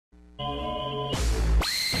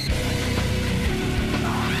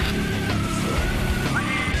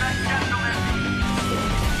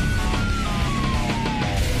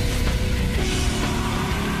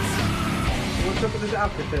What's up with this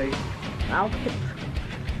outfit today? Outfit?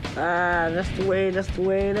 That's the way it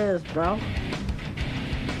is, bro.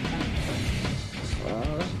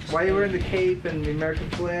 Why are you wearing the cape and the American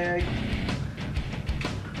flag?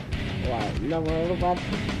 Why? Never heard about it?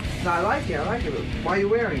 No, I like it. Why are you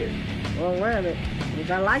wearing it? Well, I'm wearing it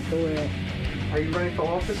because I like to wear it. Are you running for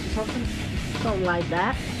office or something? Something like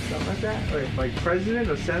that. Something like that? Or like president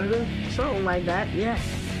or senator? Something like that, yeah.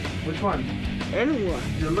 Which one? Anyone.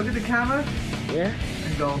 You look at the camera? Yeah.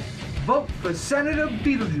 And go, vote for Senator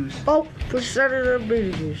Beetlejuice. Vote for Senator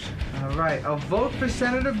Beetlejuice. All right, I'll vote for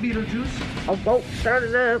Senator Beetlejuice. I'll vote for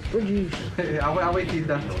Senator Beetlejuice. I'll wait till you're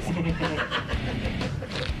done.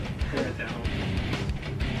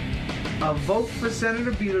 I'll vote for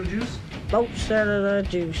Senator Beetlejuice. Vote Senator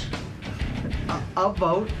Juice. I'll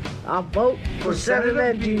vote. I'll vote for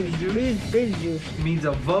Senator Juice. Beetlejuice. Means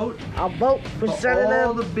a vote. I'll vote for Senator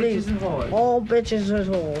all the bitches and whores. All bitches and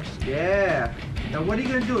whores. Yeah. Now what are you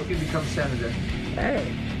gonna do if you become senator?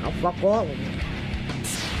 Hey, I'll fuck all of them.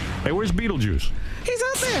 Hey, where's Beetlejuice? He's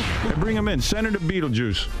out there. Hey, bring him in, Senator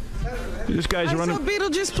Beetlejuice. This guy's running. I saw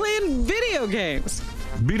Beetlejuice playing video games.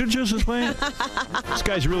 Beetlejuice is playing? This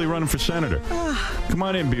guy's really running for senator. Come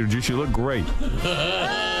on in, Beetlejuice. You look great.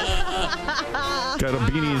 Got a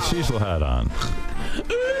beanie and Cecil hat on.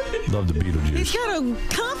 Love the Beetlejuice. He's got a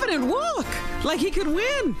confident walk, like he could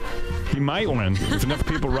win. He might win if enough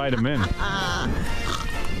people write him in.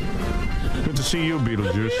 Good to see you,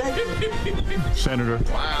 Beetlejuice. Senator.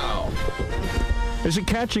 Wow. Is it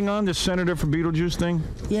catching on, this Senator for Beetlejuice thing?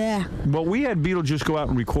 Yeah. Well, we had Beetlejuice go out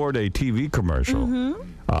and record a TV commercial.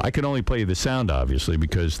 I can only play you the sound, obviously,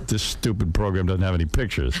 because this stupid program doesn't have any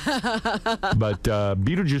pictures. But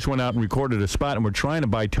Beetlejuice went out and recorded a spot, and we're trying to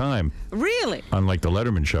buy time. Really? On, like, the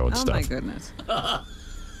Letterman show and stuff. Oh, my goodness.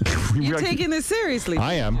 You're taking this seriously.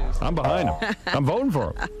 I am. I'm behind him. I'm voting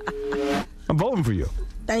for him. I'm voting for you.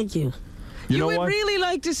 Thank you. You would really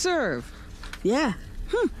like to serve? Yeah.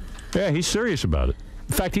 Yeah, he's serious about it.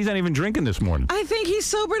 In fact, he's not even drinking this morning. I think he's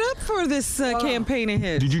sobered up for this campaign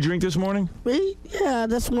ahead. Did you drink this morning? Me? Yeah,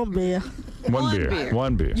 that's one beer. One beer.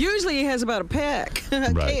 One beer. Usually he has about a pack.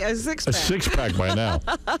 Right. A six-pack. A six-pack by now.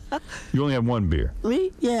 You only have one beer.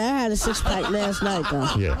 Me? Yeah, I had a six-pack last night, though.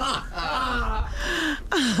 Yeah.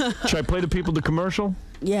 Should I play the people the commercial?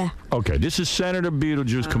 Yeah. Okay, this is Senator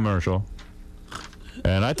Beetlejuice commercial.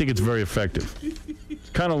 And I think it's very effective. It's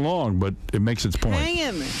kind of long, but it makes its point. Hang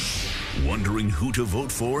in there. Wondering who to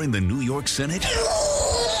vote for in the New York Senate?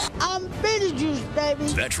 I'm Beetlejuice, baby.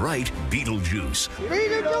 That's right, Beetlejuice.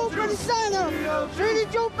 Beetlejuice for the Senate.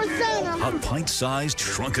 Beetlejuice for Senate. A pint-sized,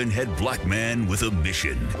 shrunken-head black man with a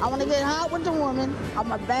mission. I want to get hot with the woman.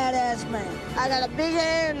 I'm a badass man. I got a big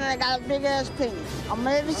head and I got a big-ass penis. I'm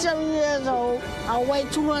 87 years old. I weigh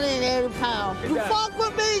 280 pounds. You fuck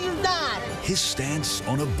with me, you die. His stance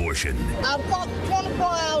on abortion. I fuck 24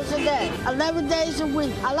 hours a day, 11 days a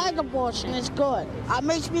week. I like abortion. It's good. It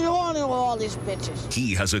makes me horny with all these bitches.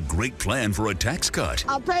 He has a great plan for a tax cut.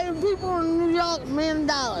 I pay the people in New York $1 million.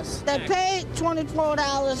 They pay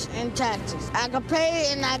 $24 in taxes. I can pay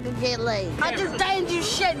it and I can get laid. I just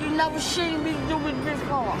dangerous shit you never seen me do it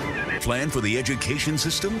before. Plan for the education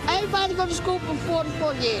system? Everybody go to school for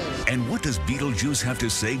 44 years. And what does Beetlejuice have to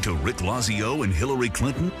say to Rick Lazio and Hillary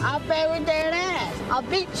Clinton? I'll bury their ass. I'll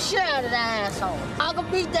beat the shit out of that asshole. I can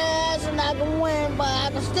beat their ass and I can win, but I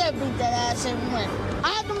can still beat that ass and win.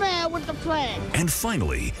 I'm the man with the plan. And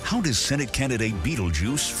finally, how does Senate candidate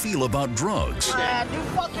Beetlejuice feel about drugs? I do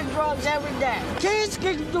fucking drugs every day. Kids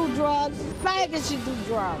can do drugs. Faggots can do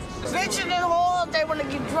drugs. Bitches and whores, they want to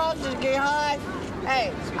get drugs and get high.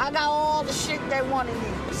 Hey, I got all the shit they want to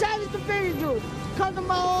need. Send it to Beetlejuice. Come to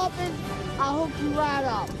my office. I'll hook you right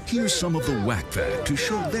up. Here's some of the whack fact to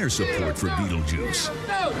show their support for Beetlejuice.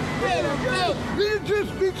 No, Beetlejuice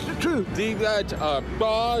speaks the truth. These guys are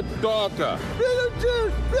far darker.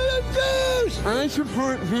 Beetlejuice! I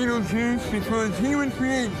support Beetlejuice because he would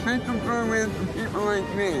create special programs for people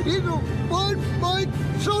like me. He's a one-bite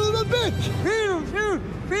son of a bitch! Beetlejuice!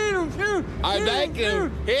 Beetlejuice! I like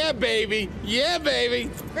him. Yeah, baby. Yeah, baby.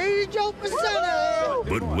 Beetlejuice for Senate.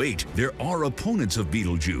 But wait, there are opponents of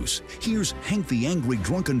Beetlejuice. Here's Hank the Angry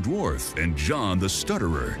Drunken Dwarf and John the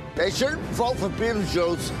Stutterer. They shouldn't vote for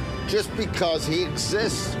Beetlejuice just because he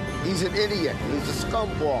exists. He's an idiot. He's a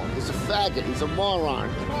scumbag. He's a faggot. He's a moron.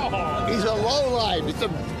 He's a lowlife. He's a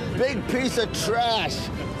big piece of trash.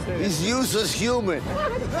 He's useless human.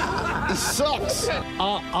 He sucks.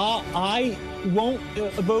 won't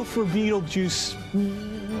vote for Beetlejuice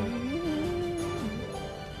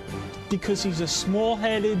because he's a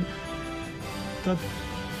small-headed,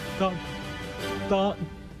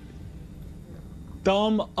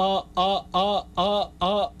 dumb,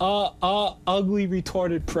 ugly,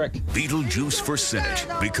 retarded prick. Beetlejuice for Senate,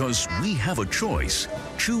 because we have a choice.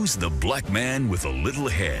 Choose the black man with a little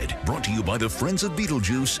head. Brought to you by the Friends of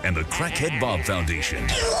Beetlejuice and the Crackhead Bob Foundation.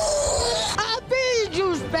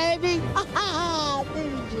 Beetlejuice, baby.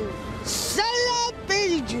 Beetlejuice. Shut up,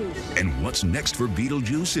 Beetlejuice. And what's next for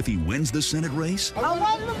Beetlejuice if he wins the Senate race? I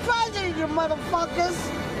want the president, you motherfuckers.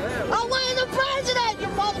 I want the president, you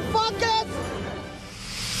motherfuckers.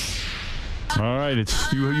 All right,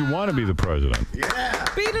 it's you want to be the president. Yeah.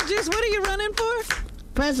 Beetlejuice, what are you running for?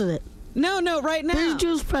 President. No, right now.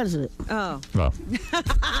 Beetlejuice president. Oh. Well,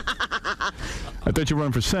 I thought you were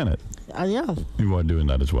running for Senate. I am. You are doing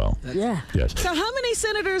that as well. Yeah. Yes. So how many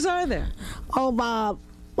senators are there? Oh, about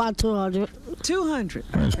 200. 200.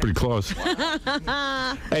 That's pretty close.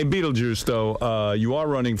 Hey, Beetlejuice, though, you are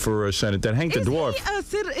running for Senate. That Hank the Dwarf.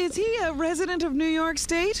 Is he a resident of New York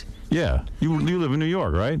State? Yeah. You live in New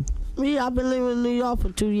York, right? Me, I've been living in New York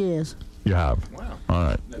for 2 years. You have? Wow. All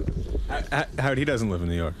right. Howard, he doesn't live in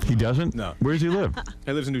New York. He doesn't? No. Where does he live?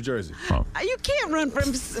 He lives in New Jersey. Oh. You can't run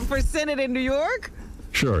for Senate in New York.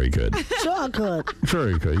 Sure he could. Sure I could. Sure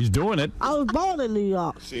he could. He's doing it. I was born in New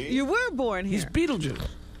York. You were born here. He's Beetlejuice.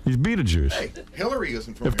 He's Beetlejuice. Hey, Hillary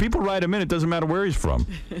isn't from If people write him in, it doesn't matter where he's from.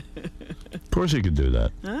 Of course he could do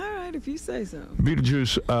that. All right, if you say so.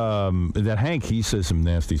 Beetlejuice, that Hank, he says some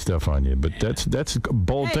nasty stuff on you, but that's a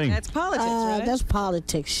bold thing. That's politics, right? That's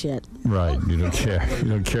politics shit. Right. You don't care. You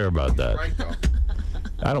don't care about that. right, though.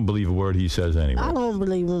 I don't believe a word he says anyway. I don't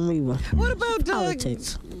believe him either. What about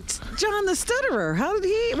politics? John the Stutterer? How did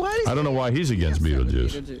he? Why did I don't know why he's against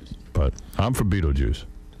Beetlejuice, but I'm for Beetlejuice.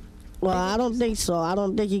 Well, I don't think so. I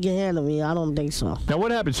don't think he can handle me. I don't think so. Now, what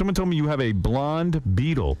happened? Someone told me you have a blonde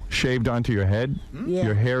beetle shaved onto your head. Yeah.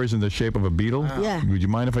 Your hair is in the shape of a beetle. Yeah. Would you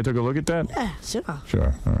mind if I took a look at that? Yeah, sure.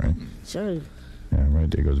 Sure. All right. Sure. Yeah, right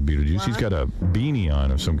there goes Beetlejuice. He's got a beanie on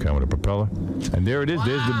of some kind with a propeller. And there it is.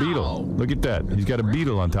 There's the beetle. Look at that. He's got a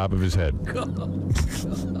beetle on top of his head.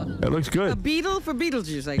 That looks a good. beetle for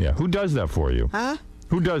Beetlejuice? I guess. Yeah. Who does that for you? Huh?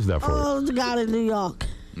 Who does that for you? Oh, the guy in New York.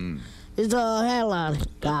 It's a headline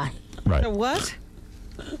guy. Right. A what?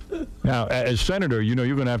 Now, as senator, you know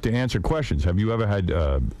you're going to have to answer questions. Have you ever had...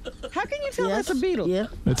 How can you tell Yes. that's a beetle? Yeah.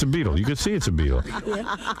 It's a beetle. You can see it's a beetle.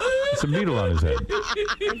 Yeah. It's a beetle on his head.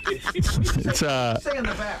 It's Stay in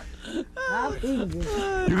the back.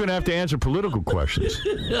 You're going to have to answer political questions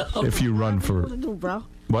if you run for... What you do, bro?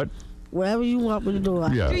 What? Whatever you want me to do.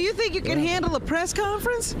 Yeah. Do you think you can handle a press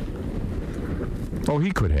conference? Oh,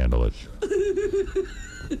 he could handle it.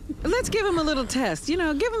 Let's give him a little test. You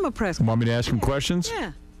know, give him a press conference. Want me to ask him questions?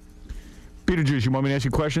 Yeah. Beetlejuice, you want me to ask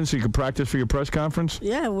you questions so you can practice for your press conference?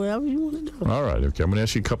 Yeah, whatever you want to do. All right, okay. I'm going to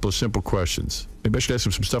ask you a couple of simple questions. Maybe I should ask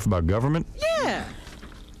him some stuff about government? Yeah.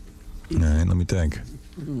 All right, let me think.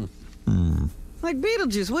 Like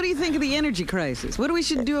Beetlejuice, what do you think of the energy crisis? What do we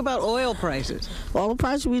should do about oil prices? All the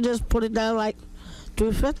price, we just put it down like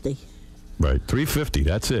 $3.50. Right, $3.50,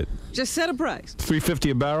 that's it. Just set a price.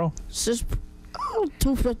 $3.50 a barrel? It's just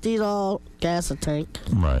 $2.50 all gas a tank.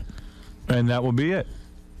 Right. And that will be it.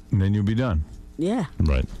 And then you'll be done. Yeah.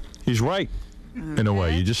 Right. He's right, in a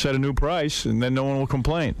way. You just set a new price, and then no one will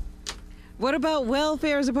complain. What about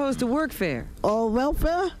welfare as opposed to workfare? Oh,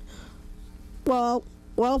 welfare? Well,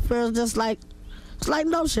 welfare is just like, it's like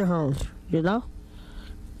nursing homes, you know?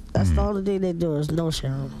 That's the only thing they do is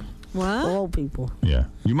nursing homes. What? Old people. Yeah.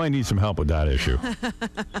 You might need some help with that issue.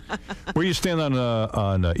 Where you stand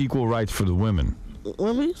on equal rights for the women?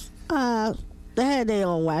 Women, they had their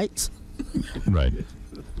own rights. Right.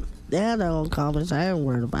 They had their own comments. I ain't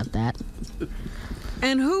worried about that.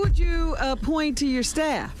 And who would you appoint to your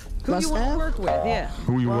staff? Who My you want to staff? work with? Yeah.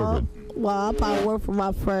 Who you work with? Well, I probably work for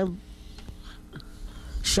my friend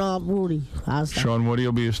Sean Moody. How's that? Sean Woody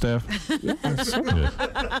will be your staff? Yeah, sure. Yeah.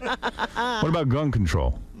 What about gun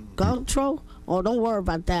control? Gun control? Oh, don't worry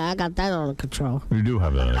about that. I got that under control. You do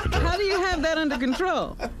have that under control. How do you have that under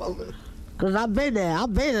control? Because I've been there.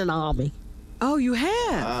 I've been in the Army. Oh, you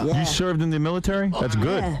have? Yeah. You served in the military? That's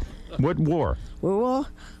good. Yeah. What war? Well,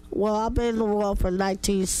 I've been in the war from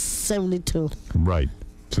 1972. Right.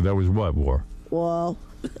 So that was what war? Well,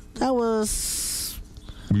 that was,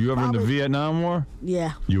 Were you ever in the Probably- Vietnam War?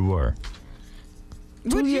 yeah, You were.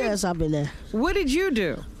 2 years I've been there. What did you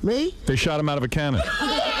do? Me? They shot him out of a cannon.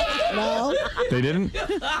 No. They didn't?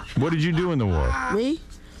 What did you do in the war? Me?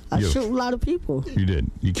 I You. shoot a lot of people. You did.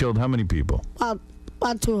 You killed how many people?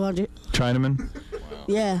 About 200. Chinamen?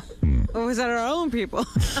 Yeah. Or was that our own people?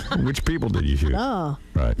 Which people did you shoot? No.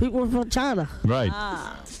 Right. People from China. Right.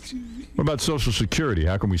 What about Social Security?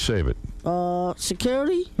 How can we save it?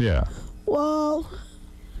 Security? Yeah. Well,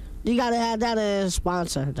 you gotta have that as a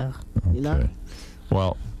sponsor, though. You know? Okay.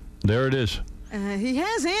 Well, there it is. He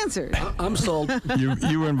has answered. I'm sold.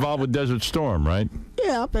 You were involved with Desert Storm, right?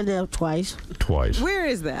 Yeah, I've been there twice. Twice. Where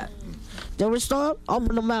is that? Desert Storm? Up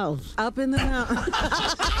in the mountains. Up in the mountain.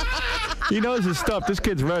 He knows his stuff. This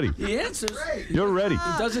kid's ready. He answers. You're ready.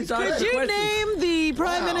 He doesn't die. Could you name the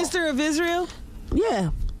Prime Minister of Israel?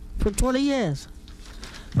 Yeah, for 20 years.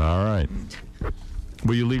 All right.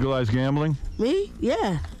 Will you legalize gambling? Me?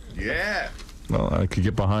 Yeah. Yeah. Well, I could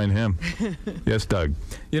get behind him. Yes, Doug.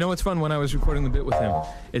 You know what's fun? When I was recording the bit with him,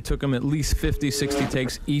 it took him at least 50, 60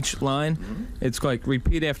 takes each line. It's like,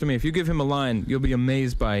 repeat after me. If you give him a line, you'll be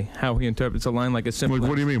amazed by how he interprets a line like a simple.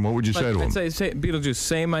 What do you mean? What would you say to him? I'd say, Beetlejuice,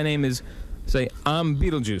 say my name is, say, I'm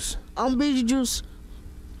Beetlejuice. I'm Beetlejuice.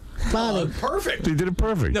 Perfect. He did it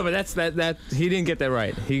perfect. No, but that he didn't get that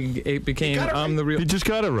right. It became, I'm the real. He just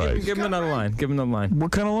got it right. Give him another line. Give him another line.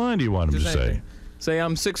 What kind of line do you want him to say? Say,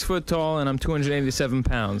 I'm 6 foot tall and I'm 287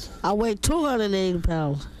 pounds. I weigh 280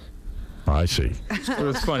 pounds. I see. It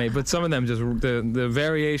was funny, but some of them just, the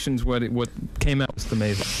variations, what came out was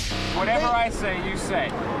amazing. Whatever I say, you say.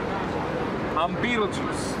 I'm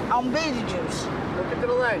Beetlejuice. I'm Beetlejuice. Look into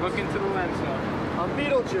the lens. Look into the lens, I'm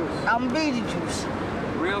Beetlejuice. I'm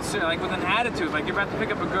Beetlejuice. Real serious, like with an attitude, like you're about to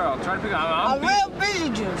pick up a girl. Try to pick up. I'm real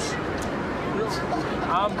Beetlejuice.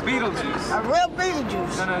 I'm Beetlejuice. I'm real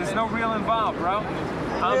Beetlejuice. No, there's no real involved, bro.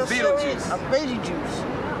 I'm Real Beetlejuice. serious. I'm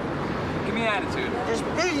Beetlejuice. Give me attitude. Just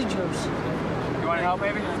Beetlejuice. You want help,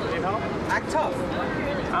 baby? Need help? Act tough.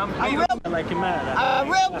 I'm Beetlejuice. Like you're mad. I'm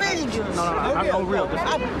real Beetlejuice. No, I'm real.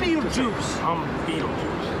 I'm Beetlejuice. I'm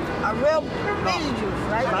Beetlejuice. I'm real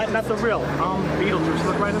Beetlejuice, right? Not the real. I'm Beetlejuice.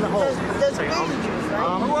 Look right in the hole. That's Beetlejuice,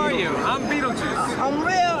 right? Who are you? I'm Beetlejuice. I'm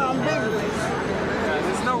real. I'm Beetlejuice.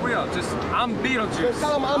 There's no real. Just I'm Beetlejuice. Just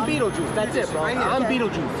tell him I'm Beetlejuice. That's it, bro. I'm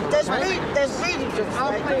Beetlejuice. That's Beetlejuice,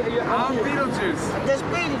 right? I'm Beetlejuice. That's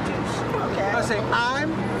Beetlejuice. Okay. I say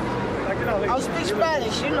I'm. I'll speak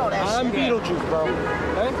Spanish. You know that. I'm Beetlejuice, bro.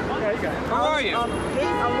 Yeah, you got it. Who are you? I'm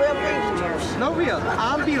real Beetlejuice. No real.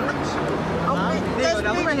 I'm Beetlejuice.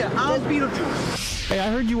 I'm Beetlejuice. Hey, I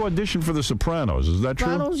heard you auditioned for The Sopranos. Is that true?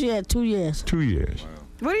 Sopranos, yeah, 2 years. 2 years.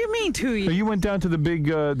 What do you mean 2 years? So you went down to the big,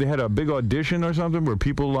 they had a big audition or something where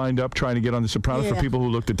people lined up trying to get on The Sopranos for Yeah. people who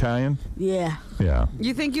looked Italian? Yeah. Yeah.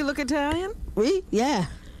 You think you look Italian? Me? Yeah.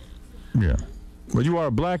 Yeah. But you are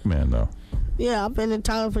a black man, though. Yeah, I've been in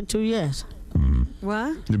town for 2 years.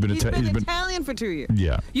 What? You've been He's been Italian for 2 years.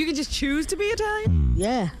 Yeah. You can just choose to be Italian?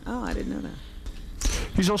 Yeah. Oh, I didn't know that.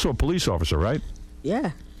 He's also a police officer, right?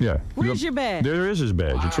 Yeah. Yeah. Where's your badge? There is his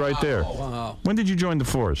badge. It's right there. Wow. When did you join the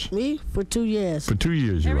force? Me? For 2 years. For 2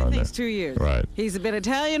 years you were on there. Everything's 2 years. Right. He's been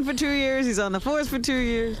Italian for 2 years. He's on the force for 2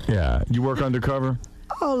 years. Yeah. You work undercover?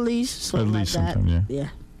 Oh, at least. Something At least like that. sometime, yeah.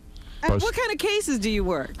 Yeah. What kind of cases do you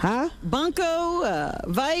work? Huh? Bunko,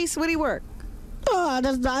 Vice, what do you work? Oh, I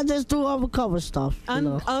just do undercover stuff. You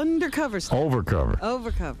know. Undercover stuff. Overcover.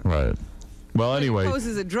 Overcover. Right. Well, anyway.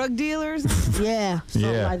 Poses as drug dealers? Yeah,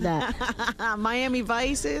 something Yeah. like that. Miami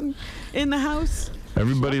Vice in the house?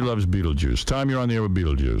 Everybody loves Beetlejuice. Tom, you're on the air with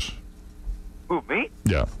Beetlejuice. Who, me?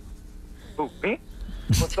 Yeah. Who, me?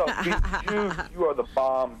 What's up, Beetlejuice? You are the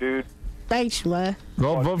bomb, dude. Thanks, man.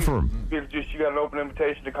 Well, vote for him. Beetlejuice, you got an open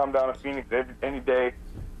invitation to come down to Phoenix any day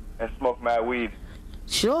and smoke mad weed.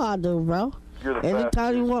 Sure I do, bro. You're the Anytime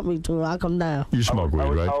best. you want me to, I'll come down. You smoke weed,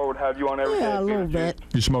 right? I would have you on every day. Yeah, a little Beetlejuice. bit.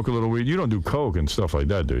 You smoke a little weed. You don't do coke and stuff like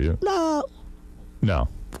that, do you? No, No.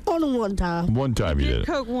 only one time. One time you did it.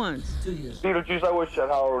 Coke once. Beetlejuice, I wish that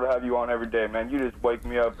Howard would have you on every day, man. You just wake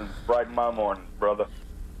me up and brighten my mornings, brother.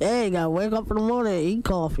 Hey, you gotta wake up in the morning and eat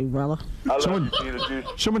coffee, brother. I love Someone- you,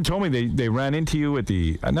 Beetlejuice. Someone told me they ran into you at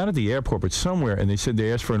the, not at the airport, but somewhere, and they said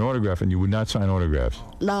they asked for an autograph and you would not sign autographs.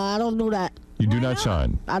 No, I don't do that. You do not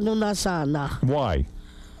sign. I do not sign, nah. Why?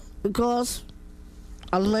 Because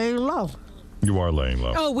I'm laying low. You are laying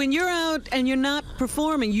low. Oh, when you're out and you're not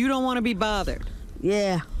performing, you don't want to be bothered.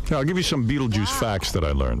 Yeah. Now, I'll give you some Beetlejuice facts that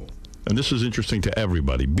I learned. And this is interesting to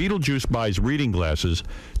everybody. Beetlejuice buys reading glasses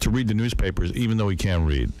to read the newspapers even though he can't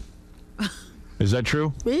read. Is that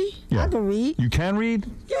true? Me? Yeah. I can read. You can read?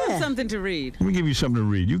 Yeah. Something to read. Let me give you something to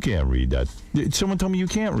read. You can't read that. Someone told me you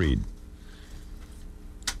can't read.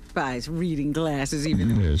 Buys reading glasses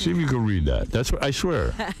even. Yeah, see if you can read that. That's what I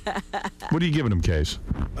swear. What are you giving him, Case?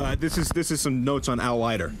 This is some notes on Al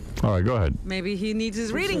Leiter. All right, go ahead. Maybe he needs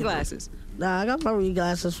his reading glasses. Nah, I got my reading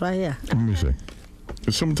glasses right here. Let me see.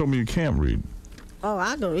 'Cause someone told me you can't read. Oh,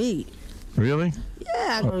 I can read. Really?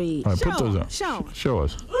 Yeah, I can read. All right, put those on. Show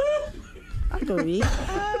us. I can read.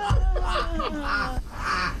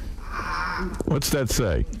 What's that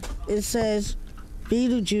say? It says,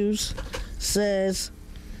 Beetlejuice says,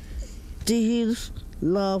 he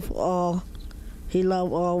love all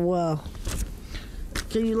well.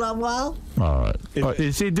 Can you love well? All right.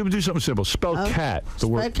 Do something simple. Spell cat. The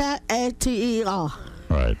word. Spell cat, A-T-E-R. All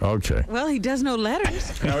right. Okay. Well, he does know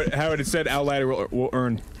letters. Howard had said Outlier will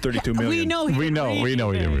earn $32 million. We know he We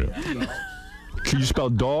know he didn't read it. Can you spell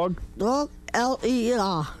dog? Dog,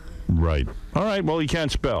 L-E-R. Right. All right. Well, he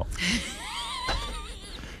can't spell.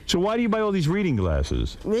 So why do you buy all these reading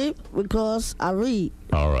glasses? Me? Because I read.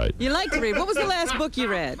 All right. You like to read. What was the last book you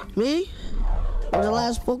read? Me? The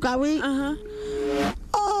last book I read? Uh-huh.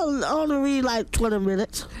 Oh, I only read like 20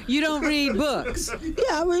 minutes. You don't read books?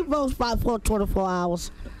 Yeah, I read books about 24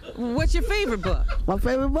 hours. What's your favorite book? My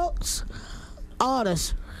favorite books?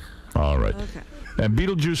 Artists. All right. Okay. And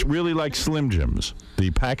Beetlejuice really likes Slim Jims,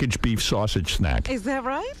 the packaged beef sausage snack. Is that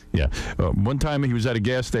right? Yeah. One time he was at a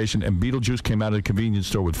gas station and Beetlejuice came out of the convenience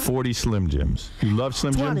store with 40 Slim Jims. You love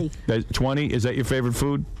Slim 20. Jims? 20? Is that your favorite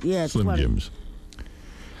food? Yeah, Slim 20. Jims.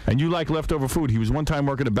 And you like leftover food. He was one time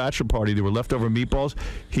working a bachelor party. There were leftover meatballs.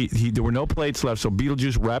 There were no plates left, so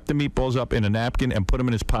Beetlejuice wrapped the meatballs up in a napkin and put them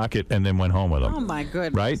in his pocket and then went home with them. Oh, my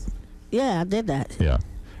goodness. Right? Yeah, I did that. Yeah.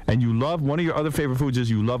 And you love, one of your other favorite foods is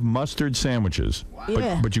you love mustard sandwiches.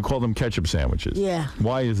 Yeah. But you call them ketchup sandwiches. Yeah.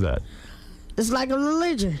 Why is that? It's like a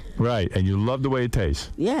religion. Right. And you love the way it tastes.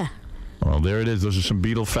 Yeah. Well, there it is. Those are some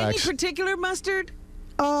Beetle facts. Any particular mustard?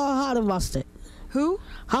 Hot and mustard. Who?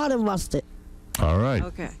 Hot and mustard. All right.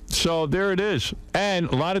 Okay. So there it is. And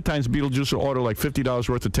a lot of times Beetlejuice will order like $50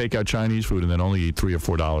 worth of takeout Chinese food and then only eat $3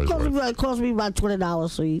 or $4 worth. It cost me about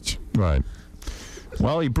 $20 for each. Right.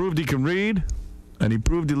 Well, he proved he can read, and he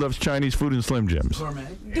proved he loves Chinese food and Slim Jims.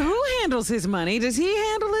 Who handles his money? Does he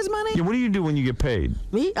handle his money? Yeah, what do you do when you get paid?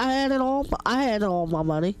 Me? I had all my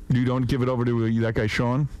money. You don't give it over to that guy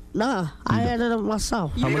Sean? Nah, I had it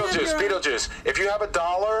myself. Beetlejuice. If you have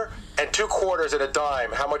 $1 and 2 quarters and a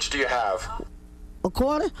dime, how much do you have? A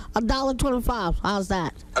quarter? $1.25. How's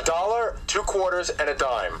that? $1, 2 quarters, and a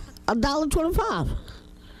dime. $1.25.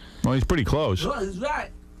 Well, he's pretty close.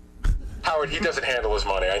 Right. Howard, he doesn't handle his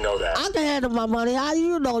money. I know that. I can handle my money. How do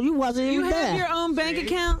you know? You wasn't You even have there. your own bank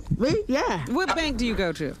account? Me? Yeah. What bank do you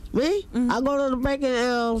go to? Me? I go to the bank in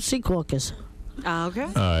Secaucus. Okay.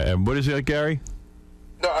 All right. And what is it, Gary?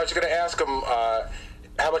 No, I was going to ask him,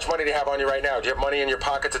 how much money do you have on you right now? Do you have money in your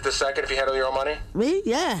pockets at this second if you handle your own money? Me?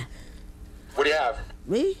 Yeah. What do you have?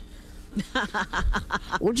 Me?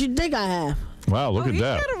 What you think I have? Wow, look at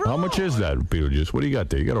that. How much is that, Beetlejuice? What do you got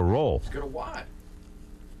there? You got a roll. Got a what?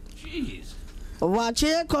 Jeez. A watch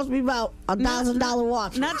here cost me about $1,000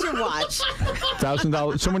 watch. Not your watch.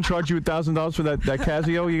 $1,000. Someone charged you $1,000 for that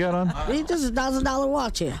Casio you got on? Me, this is $1,000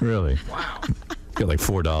 watch here. Really? Wow. Got like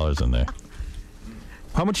 $4 in there.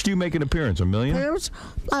 How much do you make an appearance? $1 million? Appearance?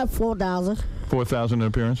 Like $4,000. $4,000 an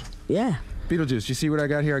appearance? Yeah. Beetlejuice, you see what I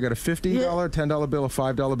got here? I got a $50, $10 bill, a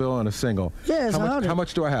 $5 bill, and a single. Yeah, it's how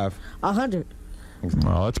much do I have? 100.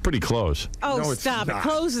 Oh, that's pretty close. Oh, No, it's stop it. not.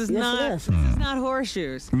 Clothes is Yes, not. it is. It's not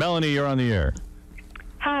horseshoes. Melanie, you're on the air.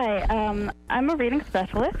 Hi, I'm a reading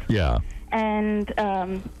specialist, Yeah. and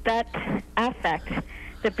that affect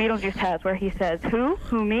that Beetlejuice has, where he says, who,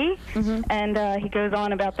 me, and he goes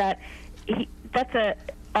on about that. That's a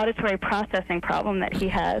auditory processing problem that he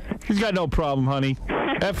has. He's got no problem, honey.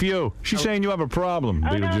 F you. She's saying you have a problem,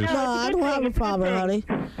 Beetlejuice. No, I don't have a problem, honey.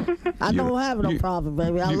 I don't have no problem,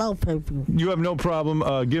 baby. I love people. You have no problem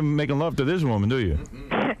making love to this woman, do you?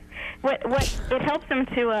 What it helps him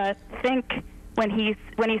to think when he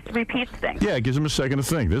repeats things. Yeah, it gives him a second to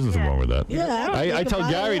think. There's nothing wrong with that. Yeah, I tell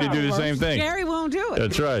Gary to do the same thing. Gary won't do it.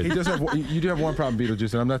 That's right. He does have. You do have one problem,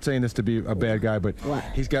 Beetlejuice, and I'm not saying this to be a bad guy, but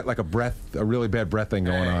he's got like a really bad breath thing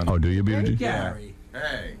going on. Oh, do you, Beetlejuice? Gary.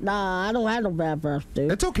 Hey. Nah, I don't have no bad breath,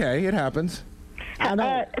 dude. It's okay. It happens.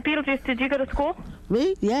 Beetlejuice, did you go to school?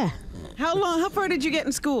 Me? Yeah. How far did you get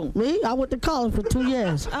in school? Me? I went to college for 2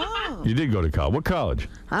 years. Oh. You did go to college. What college?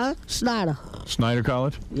 Huh? Snyder. Snyder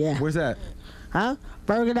College? Yeah. Where's that? Huh?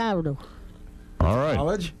 Bergen Avenue. All right.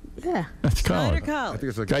 College? Yeah. That's college. Snyder College. I think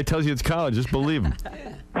it's like Guy tells you it's college. Just believe him.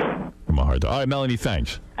 From my heart. All right, Melanie,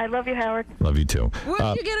 thanks. I love you, Howard. Love you, too. What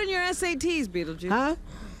did you get on your SATs, Beetlejuice? Huh?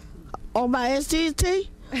 On my STT?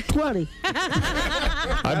 20.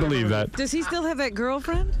 I believe that. Does he still have that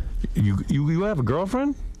girlfriend? You have a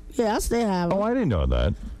girlfriend? Yeah, I still have her. Oh, I didn't know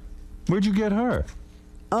that. Where'd you get her?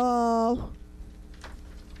 A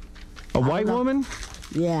white woman?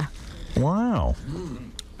 Yeah. Wow.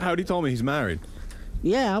 Howdy told me he's married.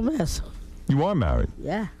 Yeah, I'm this. You are married?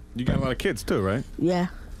 Yeah. You got a lot of kids too, right? Yeah.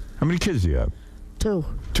 How many kids do you have? 2.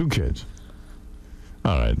 2 kids.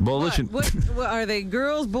 All right. Well, listen. What are they?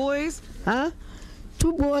 Girls, boys? Huh?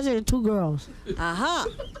 2 boys and 2 girls. Aha.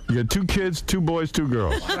 You got 2 kids, 2 boys, 2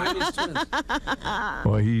 girls.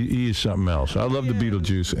 Well, he is something else. I love the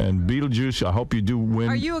Beetlejuice. And Beetlejuice, I hope you do win.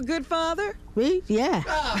 Are you a good father? Me? Yeah.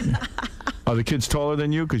 Are the kids taller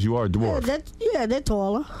than you? Because you are a dwarf. Yeah, they're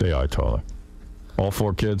taller. They are taller. All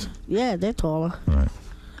 4 kids? Yeah, they're taller. All right.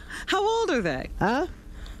 How old are they? Huh?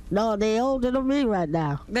 No, they're older than me right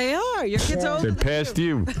now. They are. Your kids are older. They're past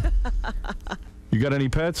you. You got any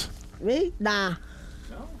pets? Me? Nah.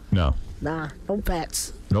 No. Nah, no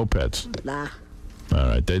pets. No pets. Nah. All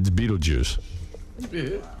right, that's Beetlejuice.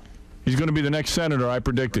 He's going to be the next senator, I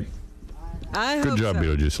predicted. I hope Good job, so.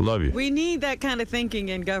 Beetlejuice. Love you. We need that kind of thinking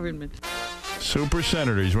in government. Super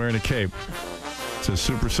Senator. He's wearing a cape. It says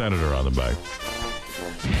Super Senator on the back.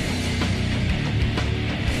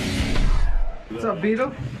 What's up, Beetle?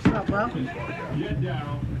 What's up, bro?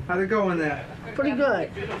 How'd it go in there? Pretty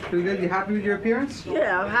good. Pretty good? You happy with your appearance?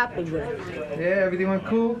 Yeah, I'm happy with it. Yeah, everything went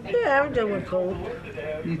cool? Yeah, everything went cool.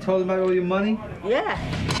 You told them about all your money? Yeah.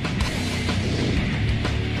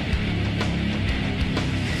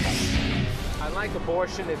 I like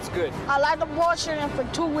abortion, it's good. I like abortion for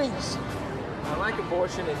 2 weeks. I like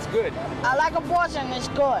abortion, it's good. I like abortion, it's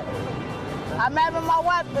good. I married my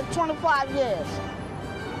wife for 25 years.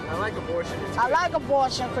 I like abortion, it's good. I like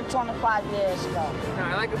abortion for 25 years ago. No,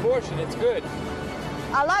 I like abortion, it's good.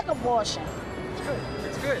 I like abortion. It's good.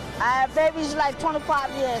 It's good. I had babies like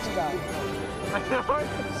 25 years ago. I know,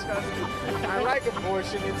 it's disgusting. I like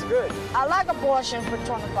abortion, it's good. I like abortion for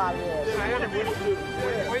 25 years.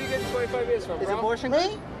 Where are you getting 25 years from, bro? Is abortion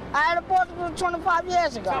Me? I had abortion for 25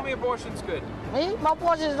 years ago. Tell me abortion's good. Me? My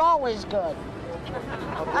abortion is always good.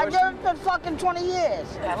 I did it for fucking 20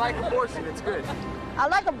 years. I like abortion, it's good. I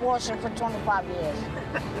like abortion for 25 years.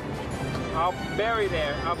 I'll bury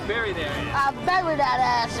their ass. I bury that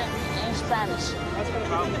ass in Spanish.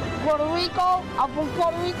 Puerto Rico? I'm from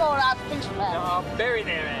Puerto Rico and I speak Spanish. No, I'll bury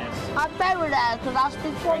their ass. I bury that because I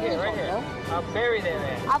speak Puerto Rico. Right here. I'll bury their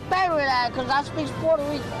ass. I bury that because I speak Puerto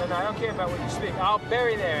Rico. No, I don't care about what you speak. I'll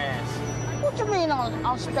bury their ass. What you mean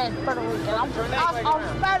I'm Spanish Puerto Rican? I'm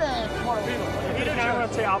Spanish Puerto Rico. You don't want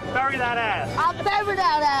to say, I'll bury that ass. I bury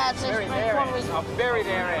that ass in Puerto Rico. I'll bury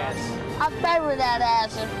their ass. I bury that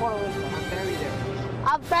ass in Puerto Rico.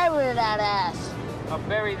 I bury that ass. I'll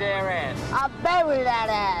bury their ass. I bury that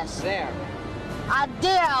ass. There. I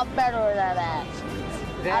dare I'll bury that ass.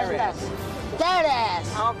 Their ass. That ass.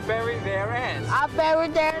 I'll bury their ass. I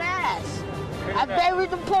buried their ass. I buried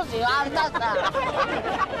the pussy. I got that.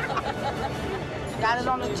 Got it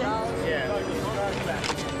on the chin? Yeah.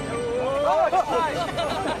 Oh,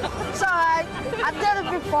 it's all right. I did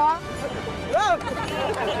it before.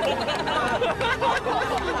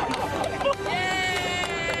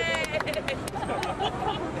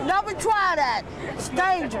 Never try that. It's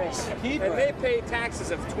dangerous. And they pay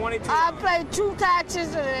taxes of $22. I paid 2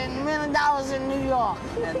 taxes and $1 million in New York.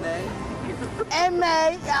 And then? In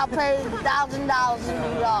May, I paid $1,000 in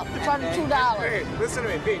New York. $22. Hey, listen to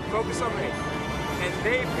me, Pete. Focus on me. And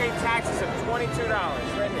they pay taxes of $22.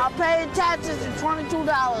 Right here. I paid taxes of $22.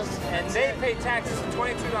 And they pay taxes of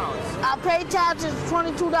 $22. I paid taxes of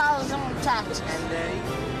 $22 on taxes.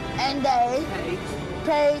 And they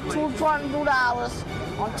paid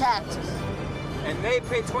 $22 on taxes. And they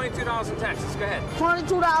pay $22 in taxes. Go ahead.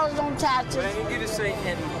 $22 on taxes. But I need you to say,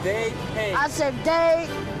 and they pay. I said they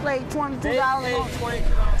paid $22. They pay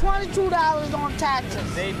 $22 on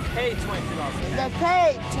taxes. They pay $22. They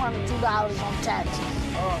paid $22 on taxes.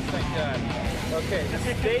 Oh, thank God. Okay.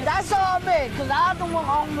 That's all me, because I don't want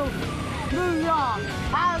on New York.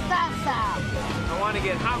 How does that sound? I want to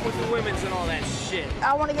get hot with the women's and all that shit.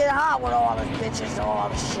 I want to get hot with all the bitches and all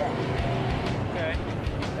the shit. Okay.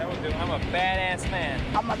 That would do. I'm a badass man.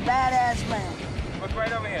 I'm a badass man. Look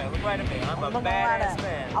right over here. Look right at me. I'm a badass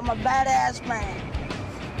man. I'm a badass man.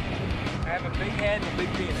 I have a big head and a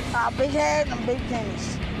big penis. A big head and a big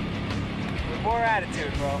penis. With more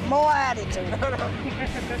attitude, bro. More attitude.